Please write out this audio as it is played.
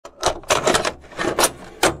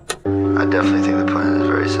I definitely think the planet is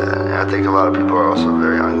very sad. And I think a lot of people are also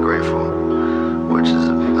very ungrateful, which is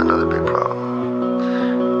another big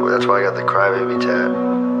problem. Well, that's why I got the crybaby tat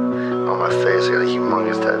on my face. I got a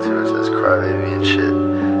humongous tattoo that says crybaby and shit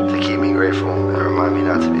to keep me grateful and remind me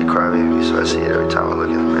not to be a crybaby. So I see it every time I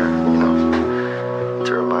look in the mirror, you know,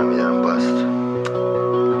 to remind me that I'm blessed.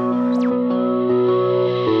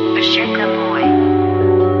 Ushanka boy.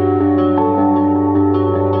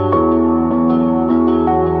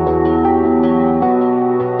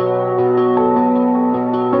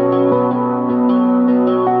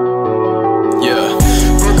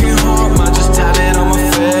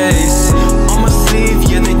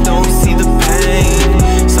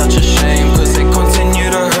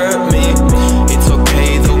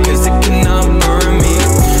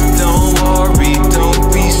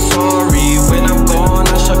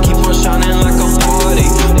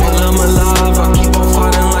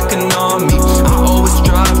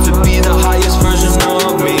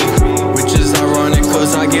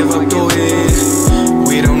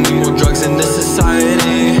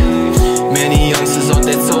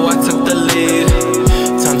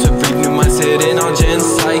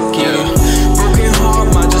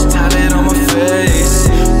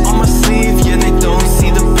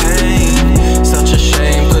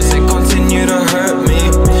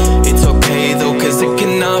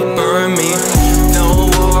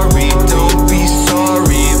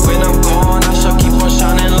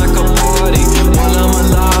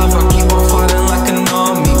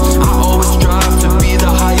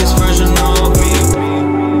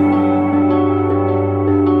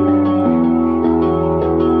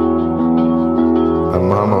 My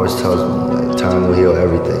mom always tells me, like, time will heal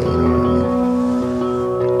everything, you know what I mean?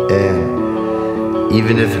 And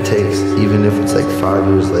even if it's like 5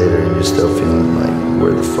 years later and you're still feeling like,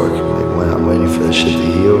 where the fuck, like, when I'm waiting for this shit to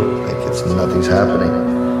heal, like, nothing's happening.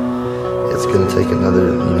 It's gonna take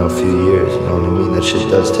another, few years, you know what I mean? That shit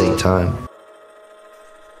does take time.